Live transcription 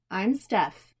I'm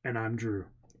Steph. And I'm Drew.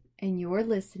 And you're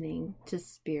listening to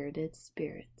Spirited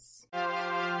Spirits.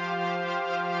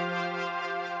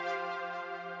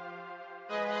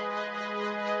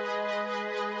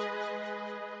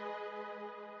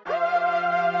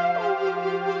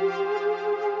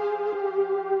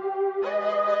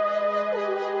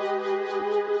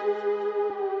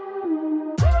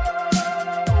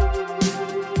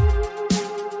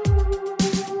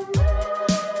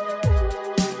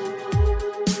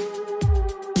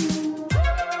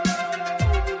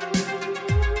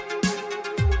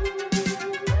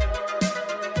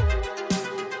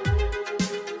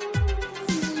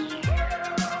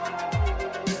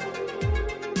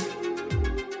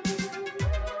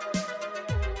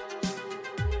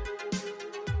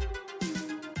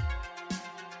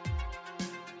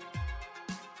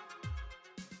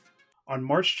 On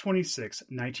March 26,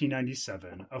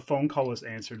 1997, a phone call was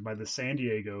answered by the San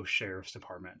Diego Sheriff's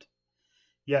Department.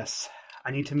 Yes,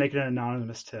 I need to make an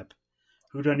anonymous tip.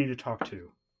 Who do I need to talk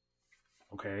to?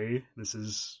 Okay, this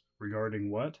is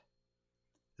regarding what?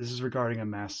 This is regarding a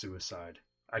mass suicide.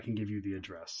 I can give you the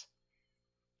address.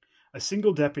 A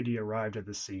single deputy arrived at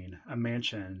the scene, a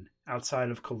mansion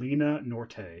outside of Colina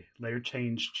Norte, later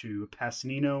changed to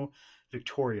Pasanino,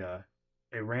 Victoria,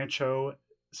 a Rancho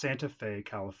Santa Fe,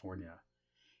 California.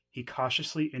 He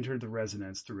cautiously entered the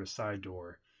residence through a side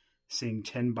door, seeing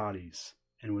 10 bodies,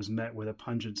 and was met with a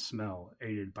pungent smell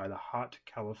aided by the hot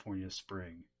California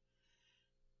spring.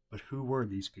 But who were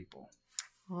these people?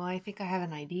 Well, I think I have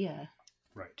an idea.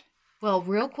 Right. Well,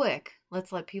 real quick,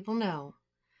 let's let people know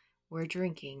we're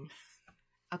drinking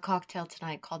a cocktail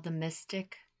tonight called the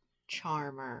Mystic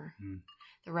Charmer.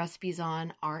 The recipe's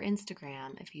on our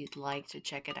Instagram if you'd like to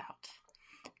check it out.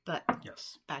 But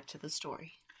yes, back to the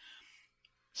story.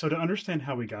 So to understand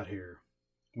how we got here,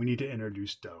 we need to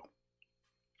introduce Doe.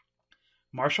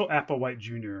 Marshall Applewhite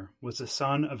Jr. was the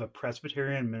son of a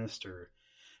Presbyterian minister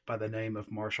by the name of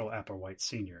Marshall Applewhite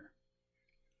Sr.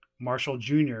 Marshall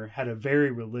Jr. had a very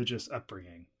religious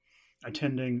upbringing,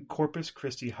 attending Corpus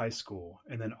Christi High School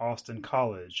and then Austin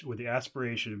College with the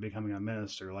aspiration of becoming a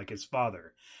minister like his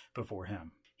father before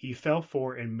him. He fell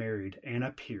for and married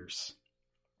Anna Pierce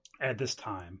at this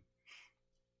time,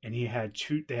 and they had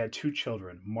two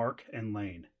children, Mark and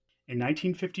Lane. In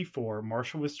 1954,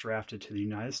 Marshall was drafted to the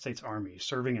United States Army,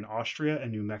 serving in Austria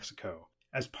and New Mexico.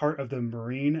 As part of the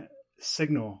Marine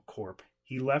Signal Corps,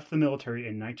 he left the military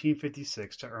in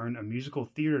 1956 to earn a musical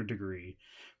theater degree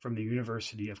from the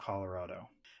University of Colorado.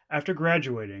 After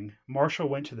graduating, Marshall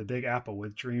went to the Big Apple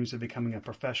with dreams of becoming a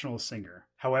professional singer.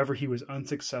 However, he was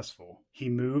unsuccessful. He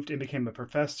moved and became a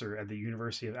professor at the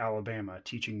University of Alabama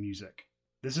teaching music.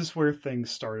 This is where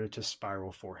things started to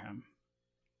spiral for him.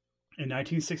 In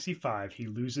 1965, he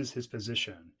loses his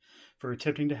position for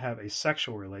attempting to have a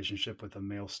sexual relationship with a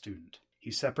male student.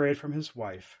 He separated from his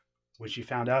wife, which he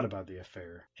found out about the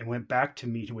affair, and went back to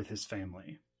meet with his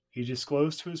family. He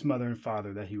disclosed to his mother and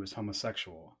father that he was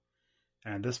homosexual.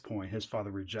 And at this point, his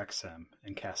father rejects him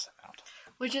and casts him out.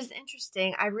 Which is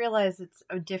interesting. I realize it's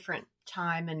a different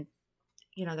time, and,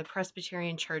 the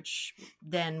Presbyterian Church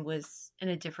then was in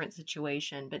a different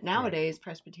situation. But nowadays, right,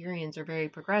 Presbyterians are very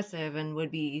progressive and would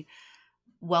be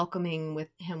welcoming with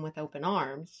him with open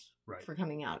arms, right, for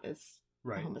coming out as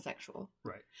a homosexual.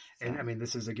 Right. So. And, I mean,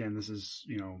 this is,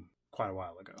 quite a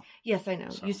while ago. Yes, I know.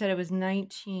 So. You said it was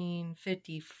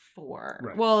 1954.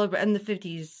 Right. Well, in the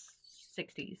 50s.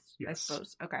 60s, yes. I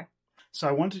suppose. Okay. So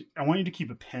I want you to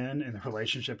keep a pin in the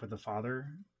relationship with the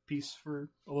father piece for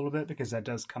a little bit, because that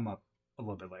does come up a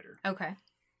little bit later. Okay.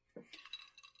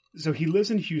 So he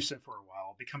lives in Houston for a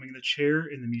while, becoming the chair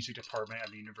in the music department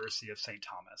at the University of St.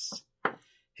 Thomas.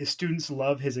 His students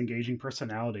love his engaging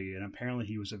personality, and apparently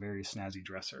he was a very snazzy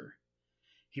dresser.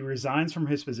 He resigns from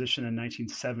his position in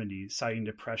 1970, citing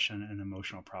depression and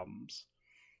emotional problems.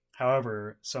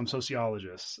 However, some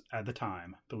sociologists at the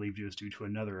time believed it was due to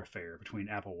another affair between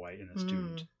Applewhite and a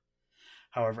student.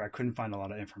 However, I couldn't find a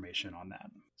lot of information on that.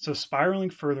 So spiraling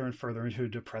further and further into a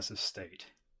depressive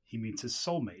state, he meets his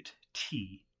soulmate,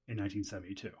 T, in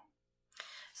 1972.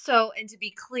 So, and to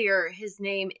be clear, his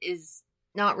name is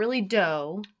not really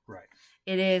Doe. Right.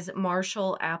 It is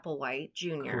Marshall Applewhite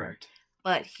Jr. Correct.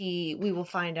 But we will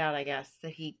find out, I guess,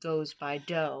 that he goes by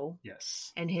Doe.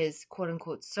 Yes. And his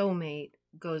quote-unquote soulmate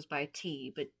goes by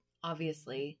T, but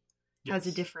obviously has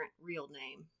a different real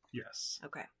name. Yes.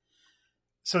 Okay.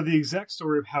 So the exact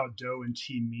story of how Doe and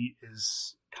T meet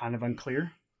is kind of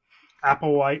unclear.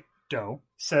 Applewhite, Doe,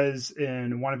 says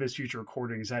in one of his future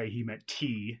recordings that he met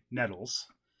T, Nettles,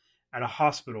 at a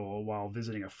hospital while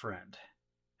visiting a friend.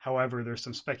 However, there's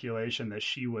some speculation that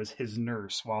she was his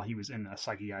nurse while he was in a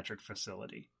psychiatric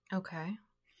facility. Okay.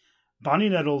 Bonnie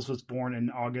Nettles was born in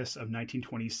August of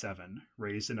 1927,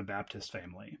 raised in a Baptist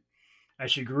family.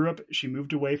 As she grew up, she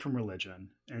moved away from religion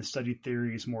and studied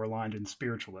theories more aligned in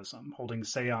spiritualism, holding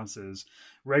seances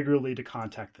regularly to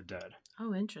contact the dead.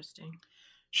 Oh, interesting.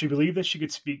 She believed that she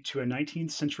could speak to a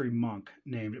 19th century monk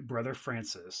named Brother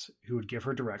Francis, who would give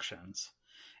her directions,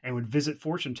 and would visit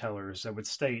fortune tellers that would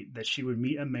state that she would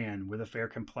meet a man with a fair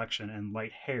complexion and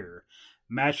light hair,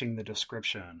 matching the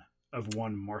description of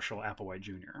one Marshall Applewhite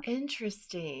Jr.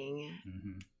 Interesting.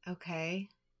 Mm-hmm. Okay.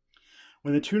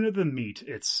 When the two of them meet,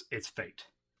 it's fate.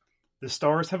 The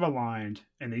stars have aligned,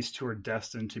 and these two are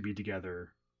destined to be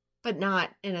together. But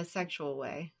not in a sexual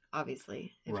way,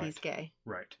 obviously, if Right. he's gay.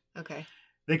 Right. Okay.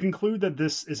 They conclude that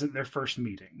this isn't their first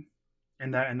meeting,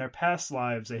 and that in their past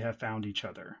lives they have found each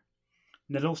other.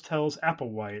 Nettles tells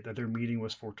Applewhite that their meeting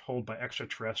was foretold by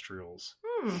extraterrestrials,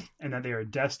 and that they are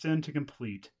destined to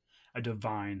complete a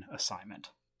divine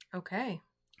assignment. Okay.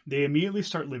 They immediately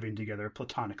start living together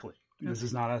platonically. This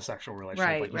is not a sexual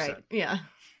relationship, like you said. Yeah.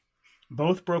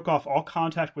 Both broke off all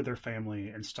contact with their family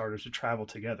and started to travel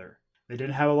together. They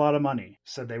didn't have a lot of money,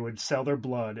 so they would sell their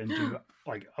blood and do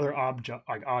like other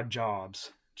odd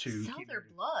jobs to Sell keep their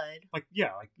blood?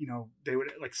 they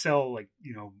would sell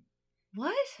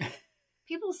What?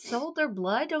 People sold their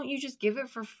blood? Don't you just give it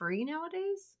for free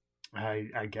nowadays?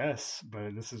 I guess,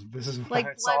 but this is what Like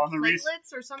I saw blood on the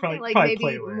platelets or something? probably Maybe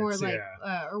platelets, more like,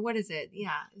 yeah. or what is it?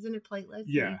 Yeah. Isn't it platelets?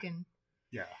 Yeah. That you can...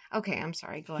 Yeah. Okay, I'm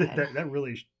sorry. Go ahead. that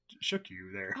really shook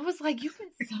you there. I was like, you can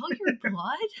sell your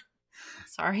blood?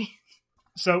 Sorry.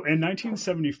 So in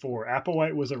 1974,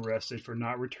 Applewhite was arrested for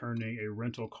not returning a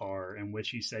rental car in which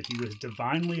he said he was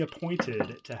divinely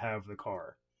appointed to have the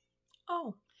car.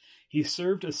 Oh. He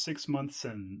served a 6-month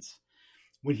sentence.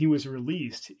 When he was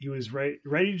released, he was ready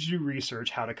to do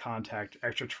research how to contact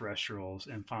extraterrestrials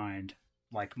and find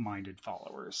like-minded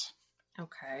followers.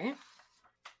 Okay.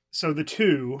 So the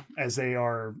two, as they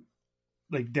are,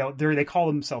 they call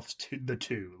themselves the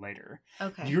two later.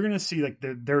 Okay. You're going to see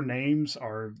their names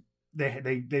are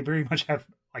they very much have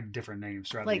different names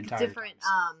throughout the entire different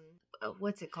times.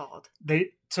 What's it called?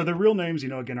 So the real names,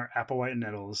 again, are Applewhite and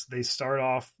Nettles. They start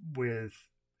off with,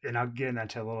 and I'll get into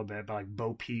that in a little bit, but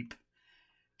Bo Peep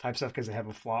type stuff because they have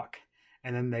a flock,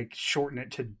 and then they shorten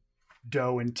it to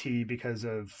Doe and T because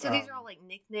of. So these are all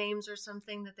nicknames or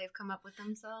something that they've come up with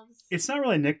themselves. It's not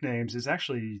really nicknames. It's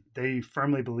actually they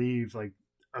firmly believe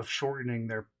of shortening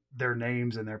their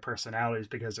names and their personalities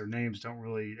because their names don't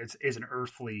really. It's an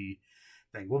earthly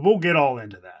thing. Well, we'll get all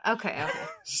into that. Okay.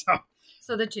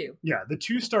 So the two. Yeah, the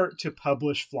two start to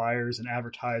publish flyers and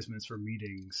advertisements for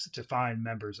meetings to find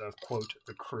members of, quote,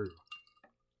 the crew.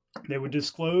 They would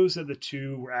disclose that the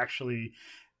two were actually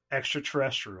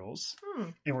extraterrestrials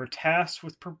and were tasked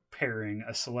with preparing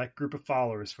a select group of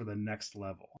followers for the next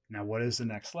level. Now, what is the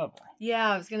next level?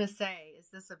 Yeah, I was going to say, is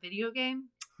this a video game?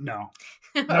 No.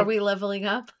 Are we leveling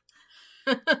up?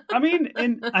 I mean,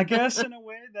 I guess in a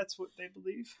way, that's what they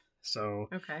believe. So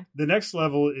okay. The next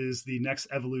level is the next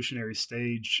evolutionary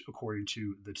stage, according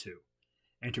to the two.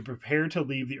 And to prepare to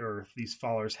leave the Earth, these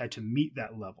followers had to meet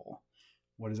that level.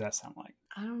 What does that sound like?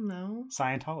 I don't know.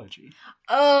 Scientology.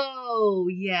 Oh,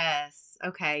 yes.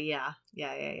 Okay, yeah.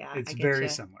 It's very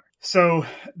similar. So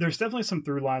there's definitely some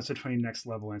through lines between Next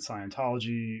Level and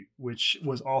Scientology, which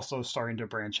was also starting to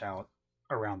branch out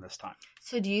around this time.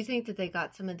 So do you think that they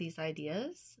got some of these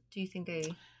ideas? Do you think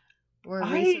they were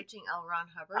researching L. Ron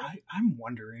Hubbard? I'm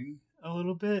wondering a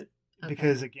little bit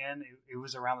because, again, it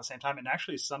was around the same time. And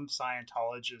actually some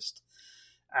Scientologists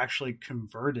actually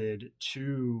converted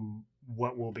to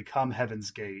what will become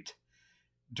Heaven's Gate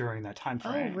during that time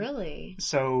frame. Oh, really?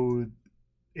 So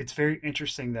it's very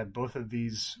interesting that both of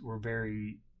these were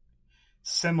very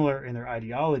similar in their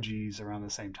ideologies around the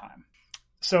same time.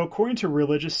 So according to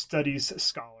religious studies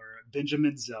scholar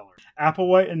Benjamin Zeller,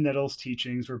 Applewhite and Nettles'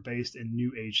 teachings were based in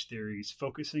New Age theories,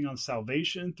 focusing on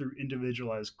salvation through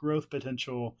individualized growth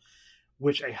potential,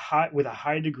 with a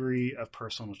high degree of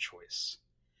personal choice.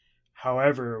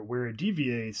 However, where it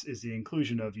deviates is the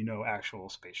inclusion of, actual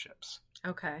spaceships.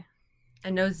 Okay.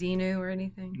 And no Xenu or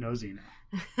anything? No Xenu.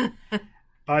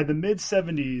 By the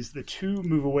mid-70s, the two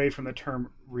move away from the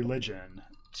term religion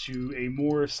to a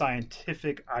more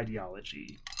scientific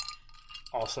ideology.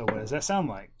 Also, what does that sound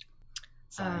like?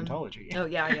 Scientology. Oh,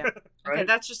 yeah. Right? Okay,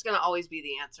 that's just going to always be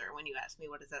the answer when you ask me,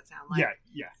 what does that sound like?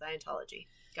 Yeah. Scientology.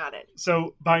 Got it.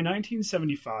 So, by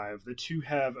 1975, the two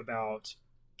have about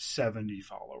 70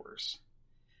 followers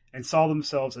and saw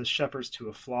themselves as shepherds to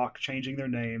a flock, changing their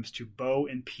names to Bo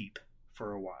and Peep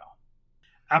for a while.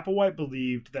 Applewhite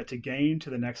believed that to gain to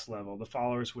the next level, the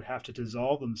followers would have to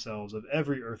dissolve themselves of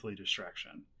every earthly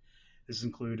distraction. This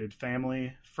included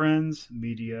family, friends,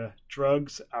 media,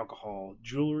 drugs, alcohol,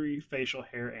 jewelry, facial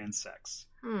hair, and sex.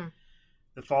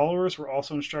 The followers were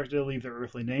also instructed to leave their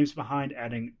earthly names behind,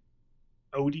 adding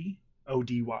Ody,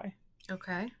 O-D-Y,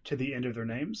 to the end of their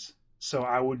names. So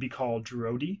I would be called Drew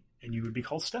Ody, and you would be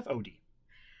called Steph Ody.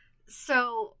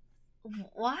 So,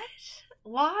 what?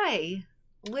 Why?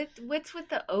 What's with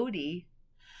the Ody?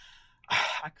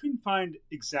 I couldn't find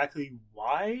exactly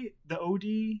why the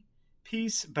Ody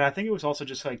piece, but I think it was also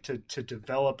just like to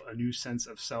develop a new sense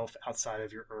of self outside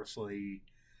of your earthly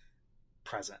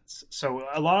presence. So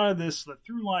a lot of this, the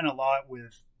through line a lot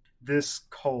with this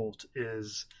cult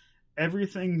is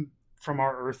everything from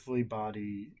our earthly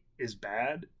body is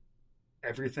bad.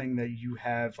 Everything that you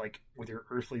have like with your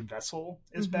earthly vessel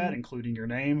is bad, including your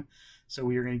name. So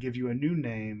we are going to give you a new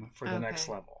name for the next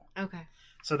level. Okay.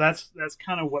 So that's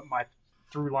kind of what my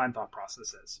through line thought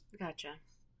process is. Gotcha.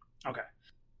 Okay.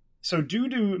 So due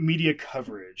to media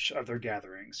coverage of their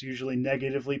gatherings, usually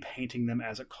negatively painting them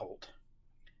as a cult,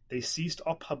 they ceased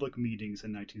all public meetings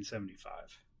in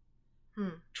 1975.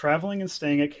 Traveling and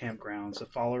staying at campgrounds, the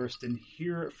followers didn't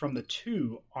hear from the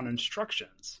two on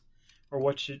instructions or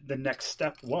what the next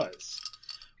step was.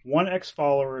 One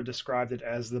ex-follower described it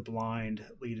as the blind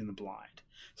leading the blind.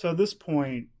 So at this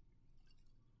point,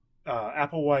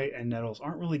 Applewhite and Nettles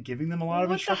aren't really giving them a lot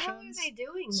of instructions. What the hell are they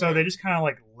doing? So they just kind of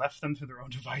like left them to their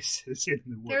own devices in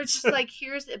the woods. They're just like,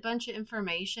 here's a bunch of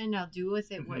information. Now do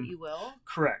with it what you will.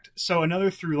 Correct. So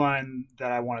another through line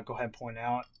that I want to go ahead and point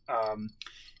out,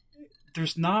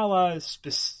 there's not a lot of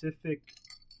specific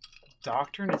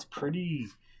doctrine. It's pretty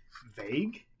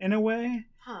vague in a way.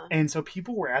 And so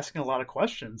people were asking a lot of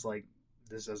questions like,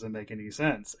 this doesn't make any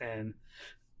sense. And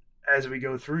as we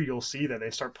go through, you'll see that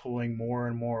they start pulling more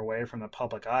and more away from the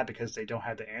public eye because they don't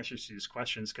have the answers to these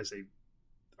questions because they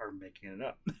are making it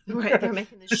up. Right, they're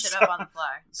making this shit up on the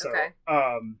fly.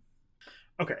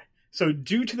 Okay. So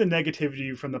due to the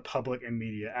negativity from the public and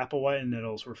media, Applewhite and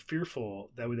Nettles were fearful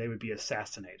that they would be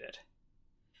assassinated.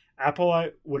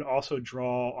 Applewhite would also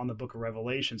draw on the book of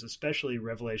Revelations, especially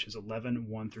Revelations 11,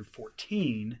 1 through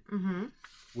 14,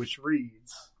 which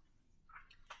reads,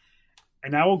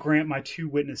 "And I will grant my two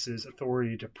witnesses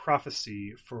authority to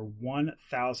prophesy for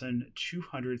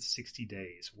 1,260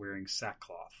 days, wearing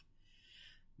sackcloth.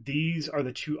 These are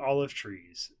the two olive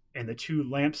trees and the two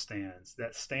lampstands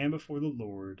that stand before the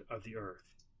Lord of the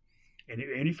earth. And if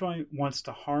anyone wants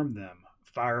to harm them,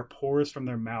 fire pours from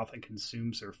their mouth and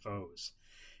consumes their foes.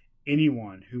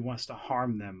 Anyone who wants to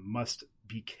harm them must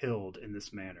be killed in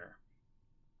this manner.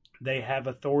 They have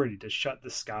authority to shut the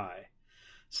sky,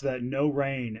 so that no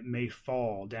rain may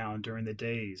fall down during the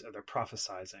days of their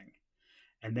prophesying.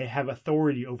 And they have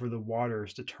authority over the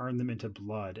waters to turn them into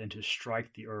blood and to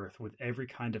strike the earth with every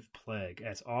kind of plague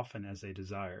as often as they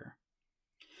desire.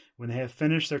 When they have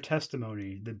finished their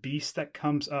testimony, the beast that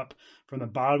comes up from the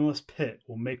bottomless pit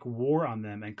will make war on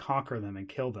them and conquer them and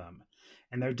kill them.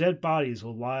 And their dead bodies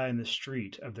will lie in the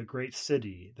street of the great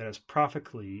city that is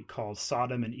prophetically called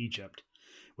Sodom and Egypt,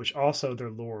 which also their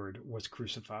Lord was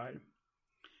crucified.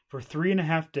 For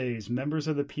 3.5 days, members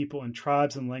of the people and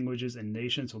tribes and languages and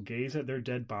nations will gaze at their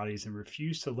dead bodies and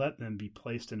refuse to let them be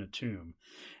placed in a tomb.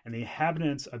 And the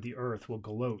inhabitants of the earth will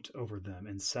gloat over them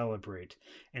and celebrate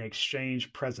and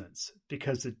exchange presents,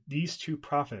 because these two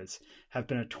prophets have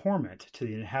been a torment to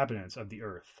the inhabitants of the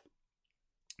earth.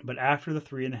 But after the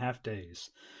 3.5 days,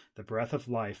 the breath of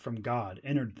life from God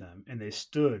entered them, and they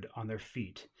stood on their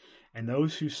feet, and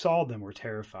those who saw them were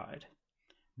terrified.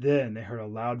 Then they heard a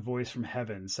loud voice from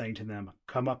heaven saying to them,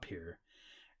 'Come up here.'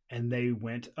 And they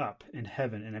went up in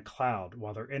heaven in a cloud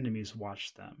while their enemies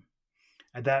watched them.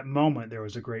 At that moment there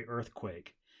was a great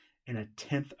earthquake, and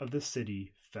 1/10 of the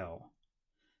city fell.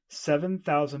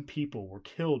 7,000 people were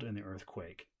killed in the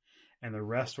earthquake, and the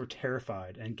rest were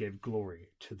terrified and gave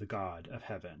glory to the God of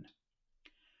heaven.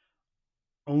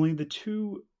 Only the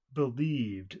two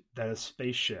believed that a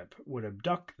spaceship would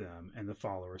abduct them and the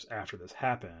followers after this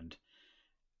happened,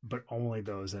 but only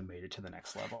those that made it to the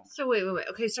next level." So wait.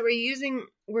 Okay, so we're using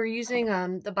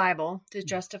the Bible to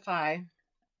justify,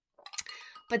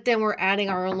 but then we're adding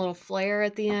our own little flair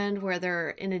at the end, where they're,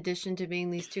 in addition to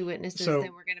being these two witnesses,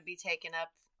 then we're going to be taken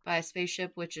up by a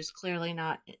spaceship, which is clearly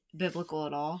not biblical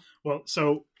at all. Well,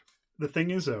 so the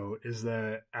thing is, though, is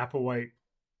that Applewhite,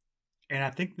 and I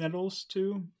think Nettles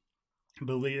too,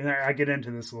 believe, and I get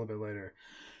into this a little bit later,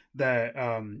 that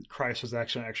Christ was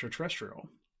actually an extraterrestrial.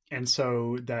 And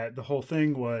so that the whole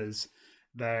thing was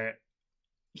that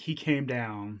he came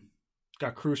down,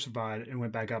 got crucified, and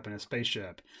went back up in a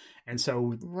spaceship. And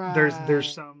so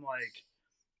there's some like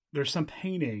there's some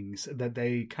paintings that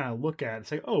they kind of look at and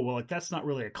say, oh, well, like that's not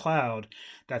really a cloud.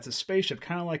 That's a spaceship,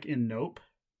 kind of like in Nope.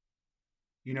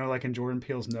 You know, like in Jordan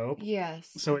Peele's Nope.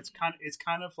 Yes. So it's kind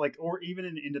of like, or even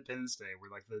in Independence Day, where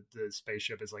like the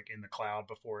spaceship is like in the cloud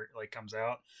before it like comes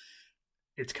out.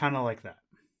 It's kind of like that.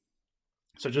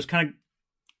 So just kind of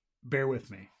bear with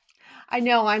me. I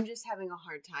know, I'm just having a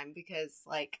hard time because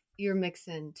like you're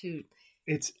mixing two.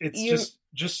 It's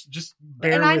just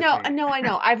bear and with I know, me. no, I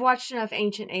know. I've watched enough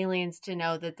Ancient Aliens to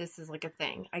know that this is like a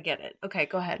thing. I get it. Okay,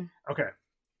 go ahead. Okay.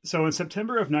 So in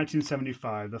September of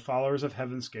 1975, the followers of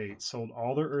Heaven's Gate sold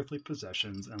all their earthly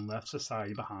possessions and left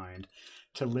society behind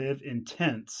to live in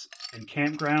tents, in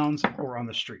campgrounds, or on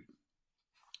the street.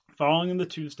 Following the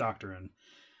Two's doctrine,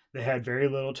 they had very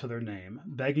little to their name,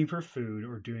 begging for food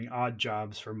or doing odd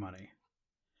jobs for money.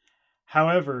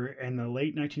 However, in the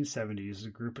late 1970s,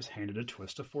 the group was handed a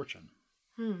twist of fortune.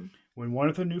 When one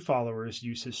of the new followers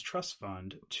used his trust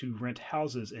fund to rent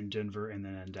houses in Denver and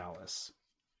then in Dallas.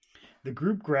 The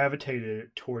group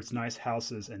gravitated towards nice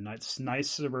houses and nice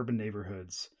suburban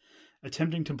neighborhoods,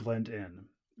 attempting to blend in,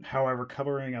 however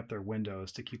covering up their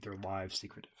windows to keep their lives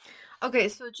secretive. Okay,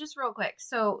 so just real quick.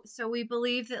 So we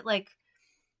believe that like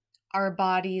our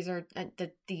bodies are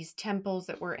these temples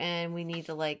that we're in, we need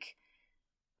to like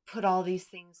put all these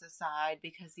things aside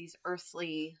because these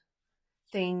earthly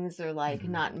things are like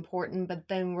not important, but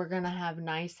then we're going to have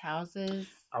nice houses.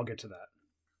 I'll get to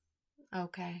that.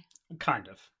 Okay. Kind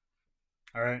of.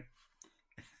 All right.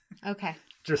 Okay.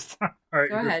 Just all right.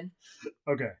 Go ahead.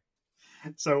 Okay.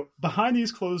 So behind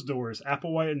these closed doors,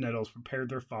 Applewhite and Nettles prepared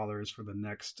their followers for the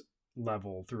next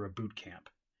level through a boot camp.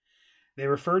 They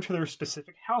referred to their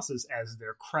specific houses as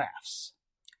their crafts.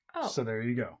 Oh. So there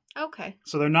you go. Okay.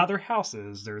 So they're not their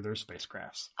houses, they're their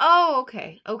spacecrafts. Oh,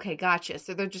 okay. Okay, gotcha.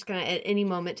 So they're just going to at any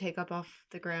moment take up off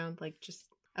the ground, like just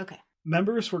okay.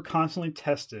 Members were constantly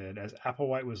tested as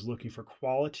Applewhite was looking for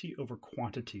quality over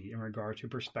quantity in regard to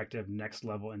prospective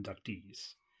next-level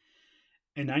inductees.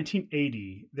 In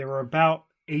 1980, there were about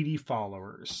 80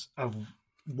 followers of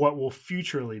what will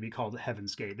futurely be called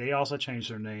Heaven's Gate. They also changed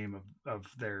their name of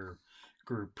their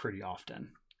group pretty often.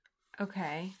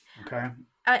 Okay. Okay?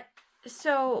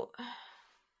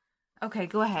 Okay,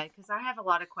 go ahead, because I have a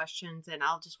lot of questions, and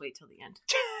I'll just wait till the end.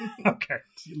 Okay.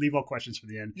 Leave all questions for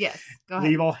the end. Yes, go ahead.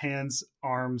 Leave all hands,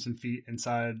 arms, and feet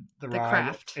inside the ride.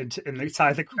 Craft.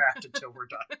 Inside the craft until we're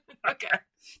done. Okay.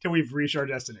 Till we've reached our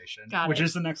destination, which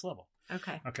is the next level.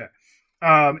 Okay. Okay.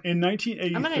 In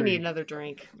 1983... I'm going to need another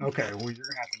drink. Okay, well, you're going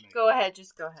to have to make Go ahead,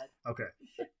 just go ahead. Okay.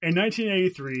 In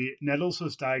 1983, Nettles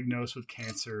was diagnosed with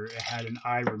cancer and had an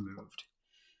eye removed.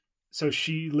 So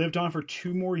she lived on for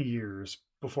 2 more years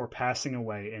before passing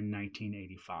away in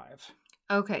 1985.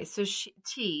 Okay, so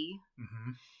T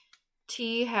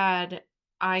had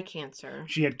eye cancer.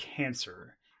 She had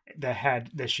cancer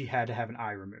that she had to have an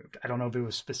eye removed. I don't know if it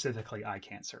was specifically eye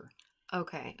cancer.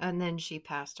 Okay, and then she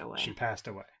passed away. She passed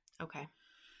away. Okay.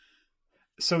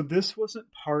 So this wasn't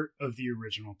part of the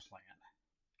original plan.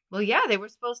 Well, yeah, they were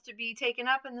supposed to be taken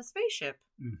up in the spaceship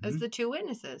as the 2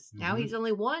 witnesses. Now he's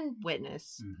only 1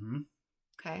 witness.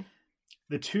 Okay.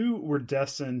 The 2 were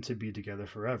destined to be together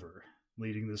forever,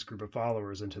 leading this group of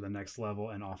followers into the next level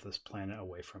and off this planet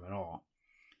away from it all.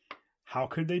 How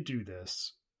could they do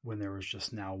this when there was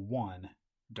just now 1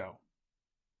 Doe?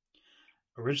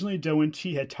 Originally, Doe and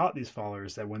T had taught these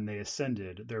followers that when they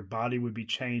ascended, their body would be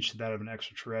changed to that of an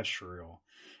extraterrestrial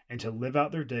and to live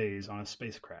out their days on a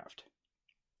spacecraft.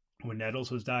 When Nettles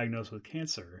was diagnosed with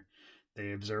cancer,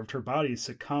 they observed her body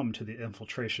succumb to the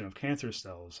infiltration of cancer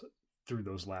cells through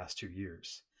those last 2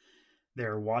 years. They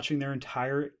are watching their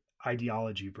entire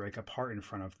ideology break apart in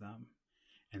front of them.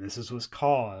 And this is what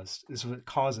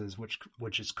causes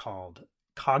which is called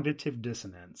cognitive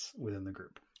dissonance within the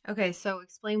group. Okay, so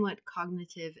explain what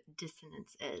cognitive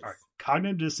dissonance is. All right.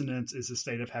 Cognitive dissonance is a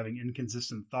state of having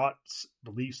inconsistent thoughts,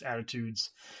 beliefs, attitudes,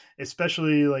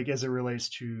 especially like as it relates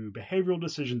to behavioral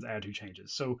decisions, attitude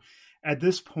changes. So at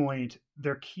this point,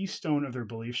 their keystone of their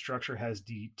belief structure has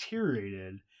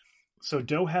deteriorated. So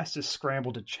Doe has to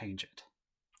scramble to change it.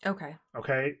 Okay.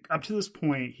 Okay. Up to this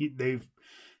point, they've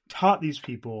taught these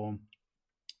people,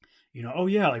 oh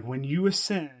yeah, like when you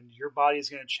ascend, your body is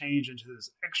going to change into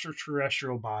this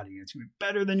extraterrestrial body. It's going to be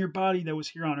better than your body that was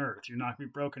here on Earth. You're not going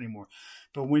to be broken anymore.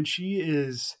 But when she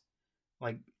is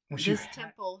like, this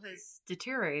temple has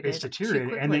deteriorated. It's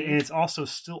deteriorated, and it's also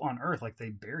still on Earth. Like they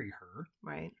bury her.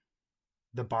 Right.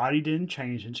 The body didn't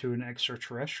change into an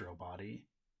extraterrestrial body,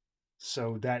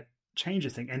 so that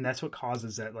changes things, and that's what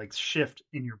causes that like shift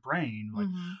in your brain. Like,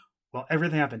 well,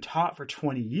 everything I've been taught for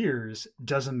 20 years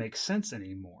doesn't make sense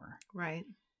anymore. Right.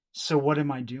 So what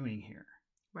am I doing here?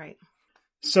 Right.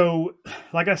 So,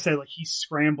 like I said, like he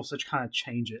scrambles to kind of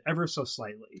change it ever so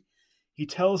slightly. He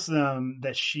tells them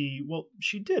that she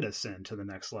did ascend to the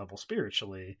next level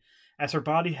spiritually, as her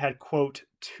body had, quote,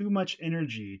 too much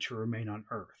energy to remain on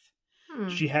Earth.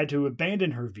 She had to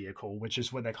abandon her vehicle, which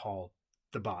is what they call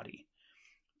the body,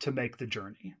 to make the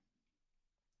journey.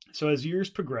 So as years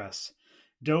progress,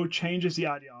 Doe changes the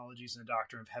ideologies and the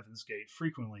doctrine of Heaven's Gate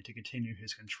frequently to continue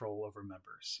his control over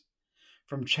members.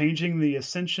 From changing the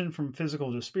ascension from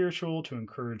physical to spiritual to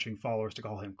encouraging followers to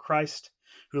call him Christ,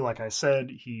 who, like I said,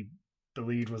 he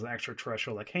believed was an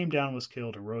extraterrestrial that came down, was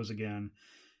killed, and rose again,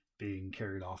 being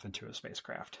carried off into a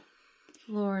spacecraft.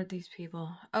 Lord, these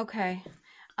people. Okay.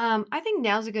 I think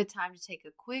now's a good time to take a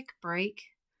quick break.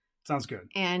 Sounds good.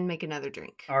 And make another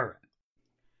drink. All right.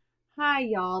 Hi,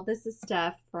 y'all. This is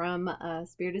Steph from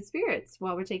Spirited Spirits.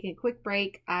 While we're taking a quick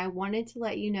break, I wanted to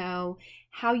let you know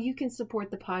how you can support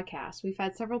the podcast. We've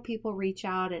had several people reach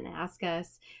out and ask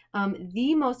us.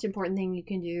 The most important thing you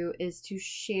can do is to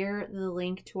share the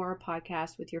link to our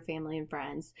podcast with your family and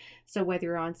friends. So whether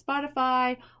you're on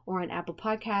Spotify or on Apple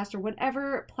Podcast or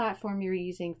whatever platform you're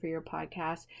using for your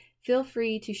podcast, feel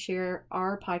free to share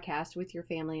our podcast with your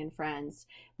family and friends.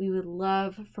 We would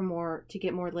love to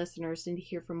get more listeners and to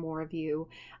hear from more of you.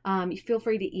 Feel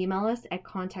free to email us at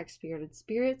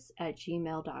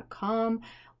contactspiritedspirits@gmail.com.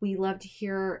 We love to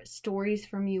hear stories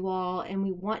from you all, and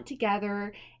we want to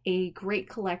gather a great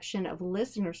collection of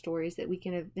listener stories that we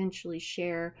can eventually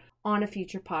share on a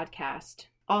future podcast.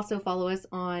 Also follow us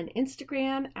on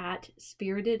Instagram at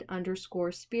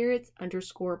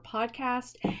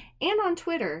spirited_spirits_podcast and on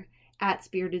Twitter at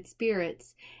Spirited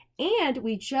Spirits. And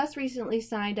we just recently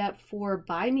signed up for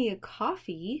Buy Me a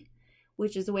Coffee,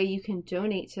 which is a way you can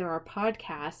donate to our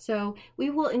podcast. So we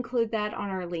will include that on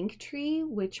our link tree,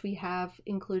 which we have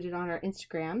included on our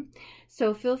Instagram.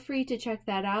 So feel free to check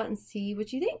that out and see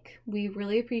what you think. We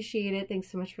really appreciate it. Thanks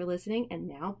so much for listening. And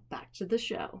now back to the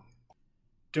show.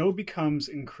 Doe becomes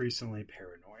increasingly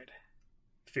paranoid,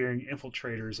 fearing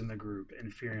infiltrators in the group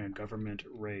and fearing a government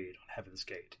raid on Heaven's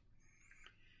Gate.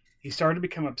 He started to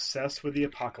become obsessed with the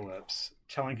apocalypse,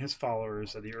 telling his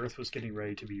followers that the Earth was getting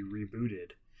ready to be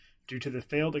rebooted due to the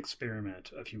failed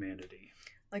experiment of humanity.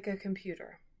 Like a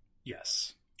computer.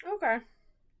 Yes. Okay.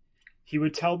 He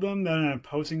would tell them that an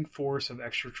opposing force of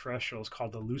extraterrestrials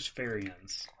called the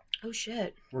Luciferians Oh,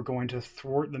 shit. were going to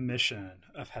thwart the mission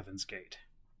of Heaven's Gate.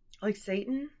 Like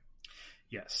Satan?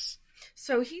 Yes.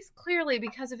 So he's clearly,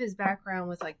 because of his background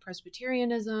with like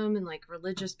Presbyterianism and like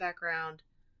religious background,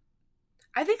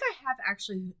 I think I have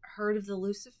actually heard of the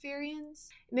Luciferians.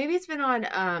 Maybe it's been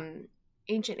on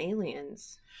Ancient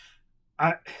Aliens.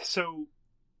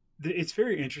 It's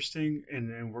very interesting,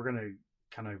 and we're gonna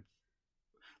kind of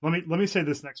let me say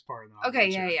this next part. Okay,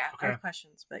 yeah. Okay? I have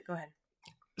questions, but go ahead.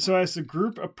 So as the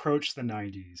group approached the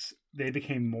 90s, they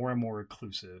became more and more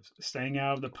reclusive, staying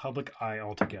out of the public eye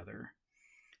altogether.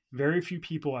 Very few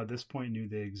people at this point knew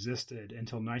they existed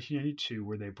until 1992,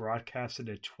 where they broadcasted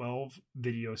a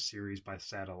 12-video series by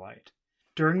satellite.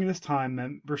 During this time,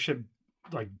 membership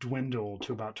dwindled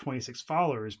to about 26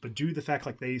 followers, but due to the fact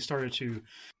they started to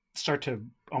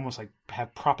almost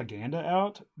have propaganda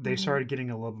out, they started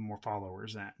getting a little bit more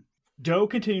followers then. Doe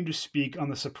continued to speak on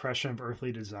the suppression of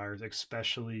earthly desires,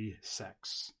 especially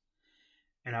sex.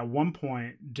 And at one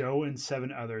point, Doe and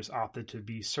 7 others opted to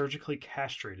be surgically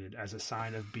castrated as a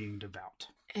sign of being devout.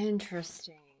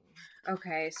 Interesting.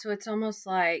 Okay, so it's almost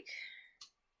like...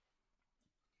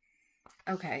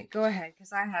 Okay, go ahead,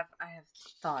 because I have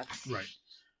thoughts. Right.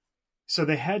 So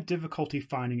they had difficulty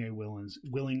finding a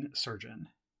willing surgeon.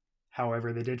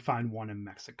 However, they did find one in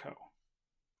Mexico.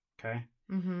 Okay?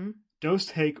 Mm-hmm. Doe's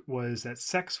take was that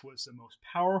sex was the most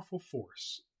powerful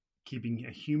force keeping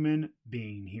a human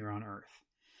being here on Earth.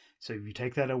 So if you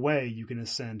take that away, you can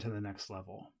ascend to the next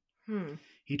level.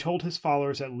 He told his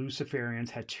followers that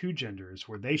Luciferians had 2 genders,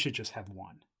 where they should just have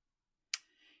one.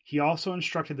 He also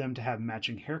instructed them to have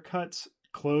matching haircuts,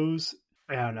 clothes,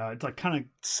 and kind of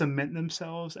cement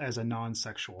themselves as a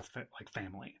non-sexual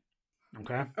family.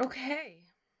 Okay? Okay.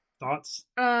 Thoughts?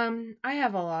 I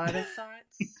have a lot of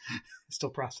thoughts. Still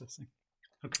processing.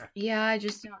 Okay. Yeah, I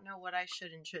just don't know what I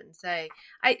should and shouldn't say.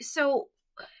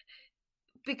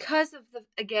 Because of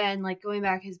going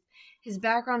back, his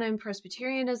background in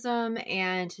Presbyterianism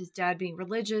and his dad being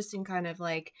religious and kind of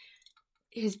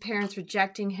his parents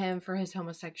rejecting him for his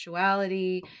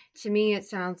homosexuality, to me it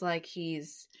sounds like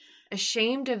he's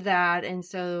ashamed of that, and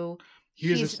so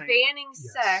he's banning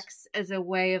sex as a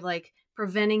way of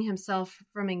preventing himself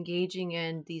from engaging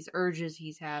in these urges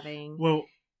he's having. Well,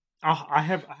 I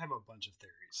have a bunch of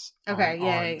theories.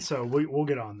 Okay, So we'll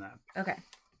get on that. Okay.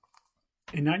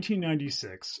 In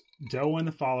 1996, Doe and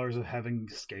the followers of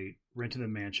Heaven's Gate rented a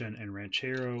mansion in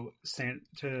Ranchero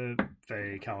Santa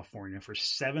Fe, California for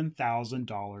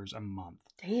 $7,000 a month.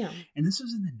 Damn. And this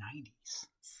was in the 90s.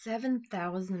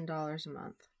 $7,000 a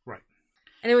month. Right.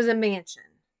 And it was a mansion.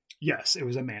 Yes, it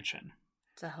was a mansion.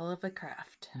 It's a hell of a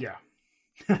craft. Yeah.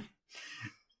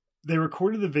 They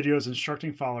recorded the videos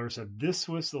instructing followers that this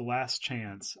was the last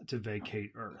chance to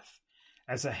vacate Earth,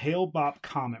 as a Hale-Bopp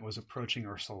comet was approaching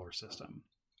our solar system.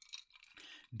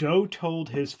 Doe told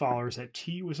his followers that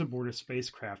T was aboard a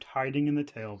spacecraft hiding in the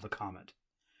tail of the comet.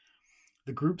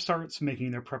 The group starts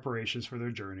making their preparations for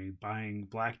their journey, buying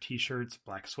black t-shirts,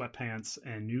 black sweatpants,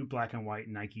 and new black and white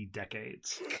Nike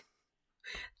Decades.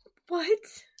 What?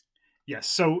 Yes,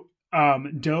 so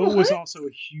Doe was also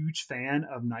a huge fan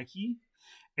of Nike,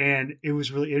 and it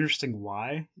was really interesting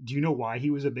why. Do you know why he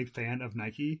was a big fan of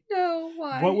Nike? No,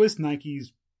 why? What was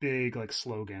Nike's big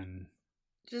slogan?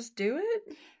 Just do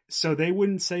it? So they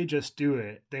wouldn't say just do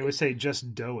it. They would say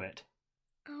just do it.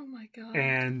 Oh my god.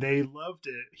 And they loved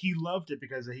it. He loved it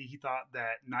because he thought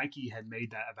that Nike had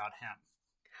made that about him.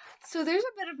 So there's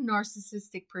a bit of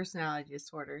narcissistic personality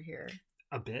disorder here.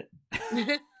 A bit.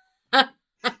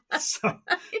 So,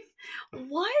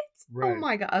 what? right. Oh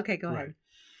my god. Okay, go ahead.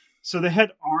 So they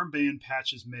had armband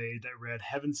patches made that read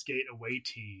Heaven's Gate Away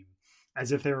Team,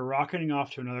 as if they were rocketing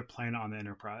off to another planet on the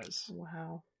Enterprise.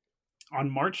 Wow. On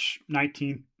March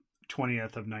 19th,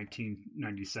 20th of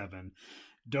 1997,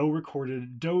 Doe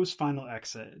recorded Doe's final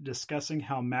exit, discussing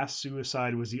how mass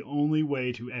suicide was the only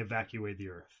way to evacuate the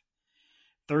Earth.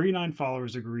 39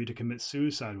 followers agreed to commit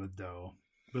suicide with Doe,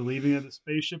 believing that the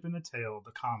spaceship in the tail of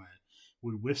the comet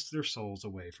would whisk their souls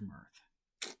away from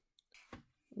Earth.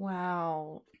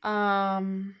 Wow.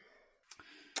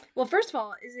 Well, first of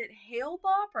all, is it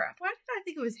Hale-Bopp, or why did I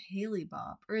think it was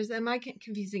Haley-Bopp? Or am I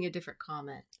confusing a different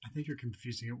comet? I think you're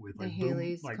confusing it with the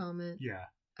Haley's comet. Yeah.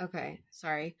 Okay,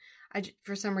 sorry.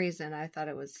 For some reason I thought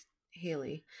it was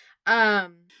Haley.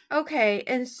 Okay,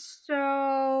 and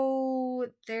so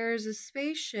there's a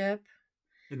spaceship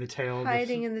in the tail,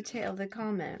 hiding in the tail of the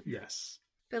comet. Yes.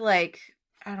 But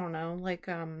I don't know, What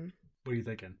are you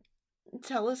thinking?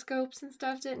 Telescopes and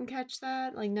stuff didn't catch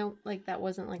that? No, that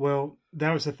wasn't Well,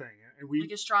 that was the thing.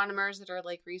 Astronomers that are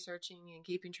researching and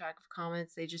keeping track of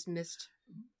comets, they just missed.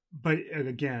 But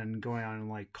again, going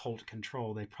on cult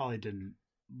control, they probably didn't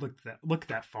look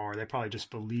that far. They probably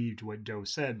just believed what Doe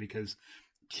said because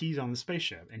T's on the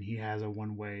spaceship and he has a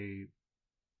one-way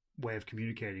of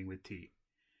communicating with T.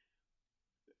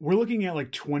 We're looking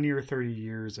at 20 or 30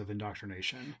 years of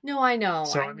indoctrination. No, I know.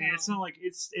 So I mean, it's not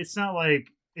like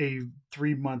a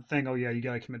 3-month thing. Oh yeah, you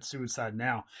gotta commit suicide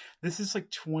now. This is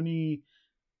 20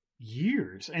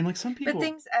 years, and some people. But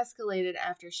things escalated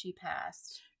after she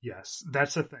passed. Yes,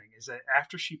 that's the thing, is that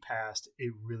after she passed,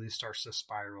 it really starts to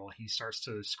spiral. He starts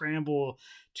to scramble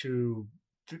to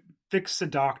fix the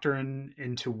doctrine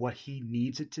into what he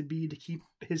needs it to be to keep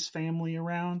his family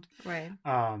around. Right.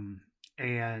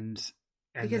 And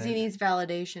because he needs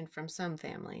validation from some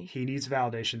family. He needs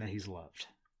validation that he's loved.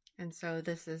 And so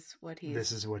this is what he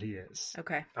is.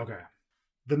 Okay.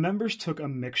 The members took a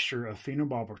mixture of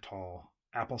phenobarbital,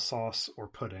 applesauce, or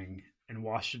pudding and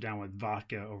washed it down with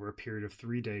vodka over a period of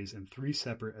 3 days in 3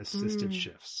 separate assisted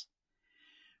shifts.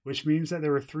 Which means that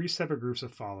there were 3 separate groups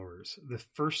of followers. The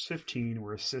first 15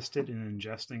 were assisted in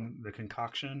ingesting the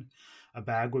concoction. A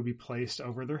bag would be placed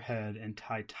over their head and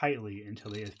tied tightly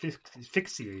until they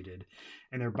asphyxiated,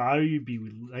 and their body would be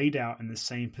laid out in the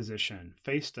same position,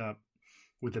 faced up,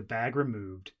 with the bag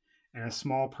removed, and a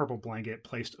small purple blanket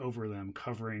placed over them,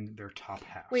 covering their top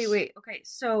halves. Wait. Okay,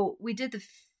 so we did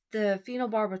the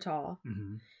phenobarbital,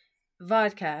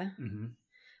 vodka,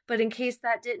 but in case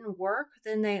that didn't work,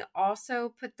 then they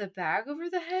also put the bag over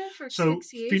the head for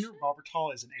asphyxiation? So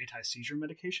phenobarbital is an anti-seizure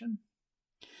medication.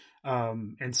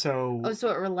 And so... Oh, so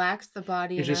it relaxed the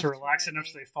body enough. It just relaxed enough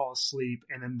so they fall asleep,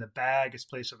 and then the bag is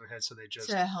placed over their head so they just...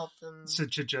 To help them. So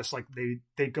to just,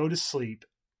 they go to sleep,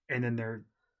 and then they're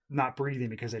not breathing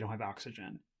because they don't have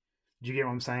oxygen. Do you get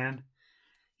what I'm saying?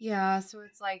 Yeah, so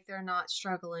it's they're not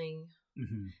struggling.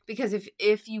 Mm-hmm. Because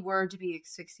if you were to be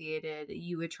asphyxiated,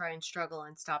 you would try and struggle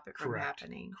and stop it from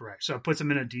happening. Correct. So it puts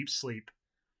them in a deep sleep.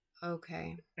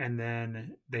 Okay. And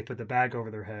then they put the bag over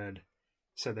their head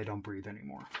so they don't breathe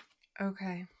anymore.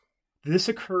 Okay. This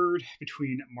occurred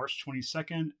between March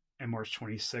 22nd and March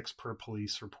 26th per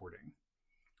police reporting,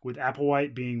 with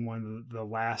Applewhite being one of the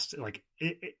last,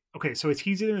 okay, so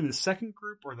he's either in the second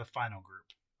group or the final group,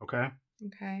 okay?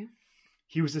 Okay.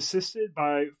 He was assisted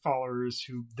by followers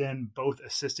who then both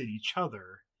assisted each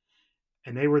other,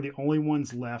 and they were the only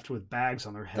ones left with bags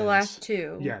on their heads. The last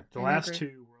 2. Yeah, the last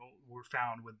 2 were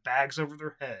found with bags over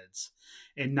their heads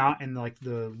and not in like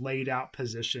the laid out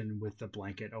position with the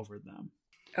blanket over them.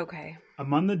 Okay.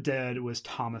 Among the dead was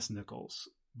Thomas Nichols,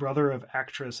 brother of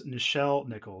actress Nichelle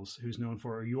Nichols, who's known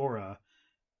for Aurora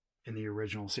in the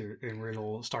original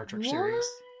Star Trek series.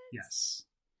 Yes.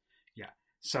 Yeah.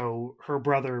 So her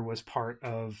brother was part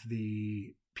of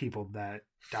the people that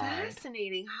died.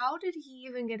 Fascinating. How did he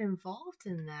even get involved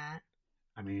in that?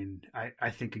 I mean, I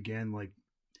think, again, like,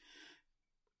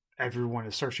 everyone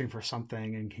is searching for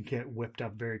something and can get whipped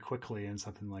up very quickly in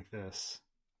something like this.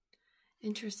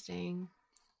 Interesting.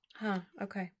 Huh.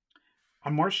 Okay.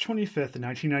 On March 25th,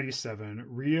 1997,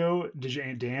 Rio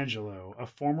D'Angelo, a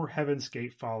former Heaven's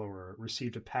Gate follower,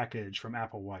 received a package from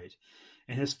Applewhite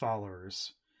and his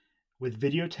followers with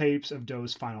videotapes of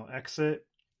Doe's final exit,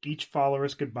 each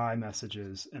follower's goodbye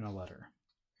messages, and a letter.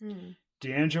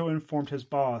 D'Angelo informed his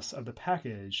boss of the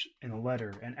package in a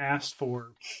letter and asked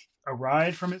for a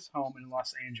ride from his home in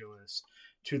Los Angeles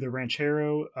to the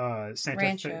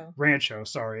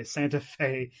Santa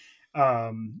Fe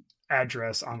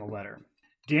address on the letter.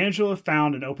 D'Angelo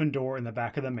found an open door in the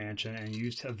back of the mansion and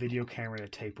used a video camera to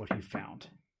tape what he found.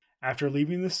 After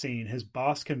leaving the scene, his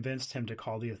boss convinced him to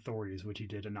call the authorities, which he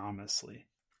did anonymously.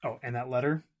 Oh, and that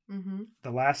letter? Mm-hmm.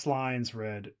 The last lines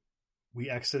read, "We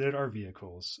exited our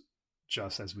vehicles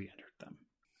just as we entered them."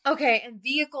 Okay, and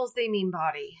vehicles, they mean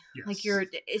body. Yes.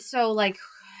 Like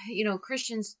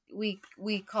Christians, we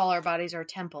call our bodies our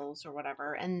temples or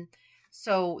whatever, and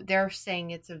so they're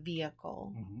saying it's a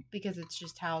vehicle because it's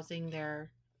just housing their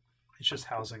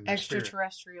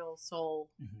extraterrestrial soul.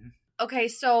 Mm-hmm. Okay,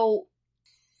 so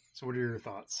what are your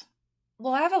thoughts?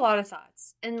 Well, I have a lot of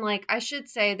thoughts, and I should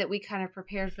say that we kind of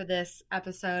prepared for this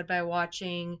episode by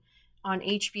watching on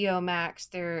HBO Max.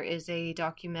 There is a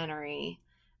documentary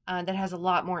that has a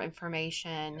lot more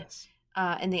information. Yes.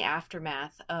 In the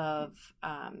aftermath of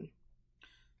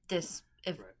this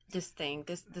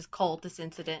cult, this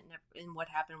incident, and what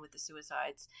happened with the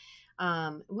suicides.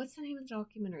 What's the name of the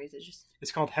documentary?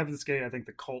 It's called Heaven's Gate, I think,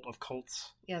 The Cult of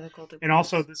Cults. Yeah, The Cult of Cults. And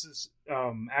also, this is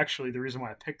actually the reason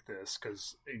why I picked this,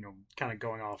 because, kind of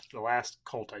going off the last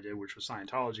cult I did, which was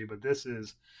Scientology, but this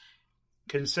is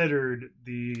considered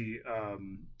the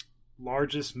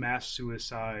largest mass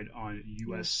suicide on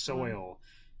U.S. soil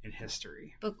in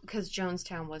history. But because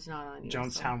Jonestown was not on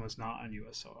U.S. soil. Was not on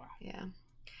U.S. soil. Yeah.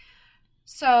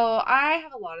 So I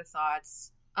have a lot of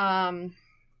thoughts. And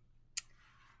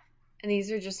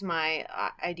these are just my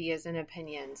ideas and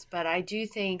opinions. But I do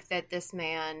think that this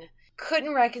man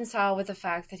couldn't reconcile with the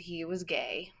fact that he was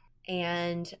gay.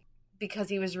 And because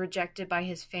he was rejected by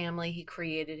his family, he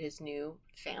created his new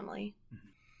family. Mm-hmm.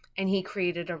 And he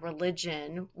created a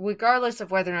religion, regardless of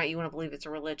whether or not you want to believe it's a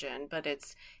religion, but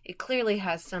it clearly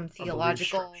has some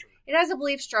theological. It has a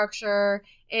belief structure.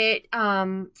 It,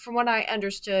 from what I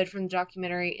understood from the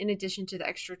documentary, in addition to the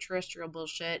extraterrestrial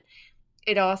bullshit,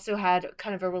 it also had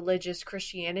kind of a religious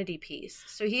Christianity piece.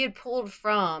 So he had pulled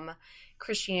from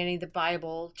Christianity, the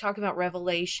Bible, talking about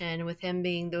Revelation, with him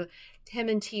being him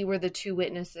and T were the two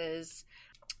witnesses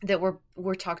that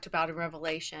were talked about in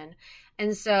Revelation.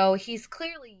 And so he's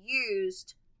clearly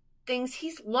used things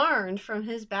he's learned from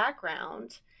his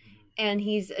background, and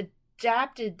he's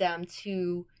adapted them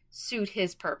to suit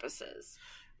his purposes.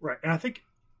 Right. And I think,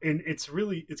 and it's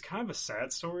kind of a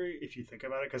sad story if you think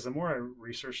about it, because the more I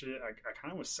researched it, I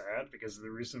kind of was sad, because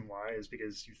the reason why is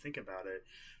because you think about it,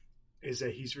 is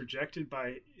that he's rejected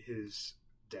by his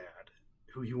dad,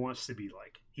 who he wants to be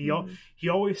like. He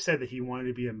always said that he wanted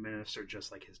to be a minister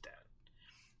just like his dad.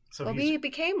 So he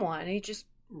became one. He just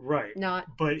not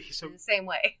in the same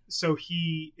way. So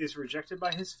he is rejected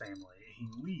by his family. He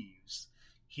leaves.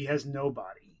 He has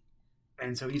nobody,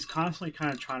 and so he's constantly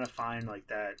kind of trying to find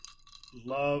that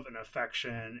love and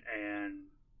affection and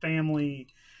family.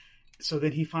 So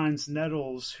then he finds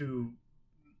Nettles, who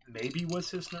maybe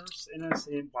was his nurse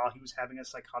while he was having a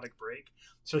psychotic break.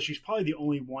 So she's probably the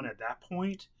only one at that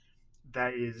point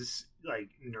that is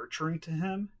nurturing to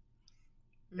him.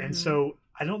 Mm-hmm. And so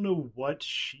I don't know what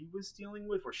she was dealing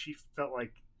with, where she felt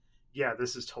like, yeah,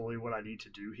 this is totally what I need to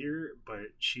do here.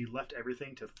 But she left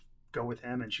everything to go with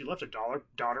him, and she left a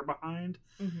daughter behind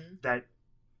that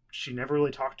she never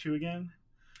really talked to again.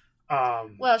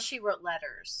 Well, she wrote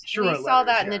letters. We saw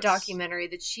that in the documentary,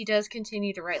 that she does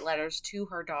continue to write letters to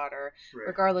her daughter,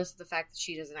 regardless of the fact that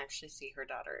she doesn't actually see her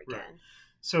daughter again. Right.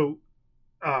 So,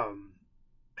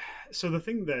 so the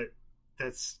thing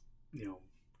that's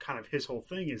kind of his whole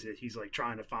thing is that he's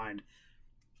trying to find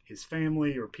his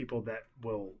family or people that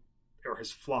will, or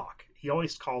his flock. He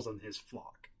always calls them his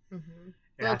flock. Mm-hmm.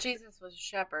 Well, Jesus was a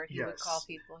shepherd. He would call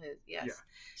people his, yes. Yeah.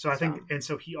 So I think, and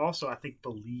so he also, I think,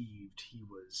 believed he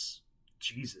was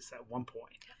Jesus at one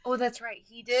point. Oh, that's right.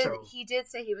 He did. So- He did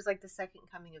say he was like the second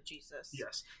coming of Jesus.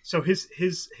 Yes. So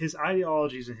his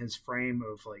ideologies and his frame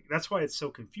of like, that's why it's so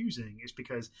confusing, is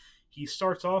because he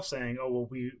starts off saying, "Oh well,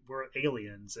 we're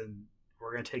aliens and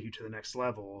we're going to take you to the next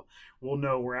level." Well,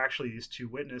 no, we're actually these two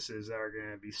witnesses that are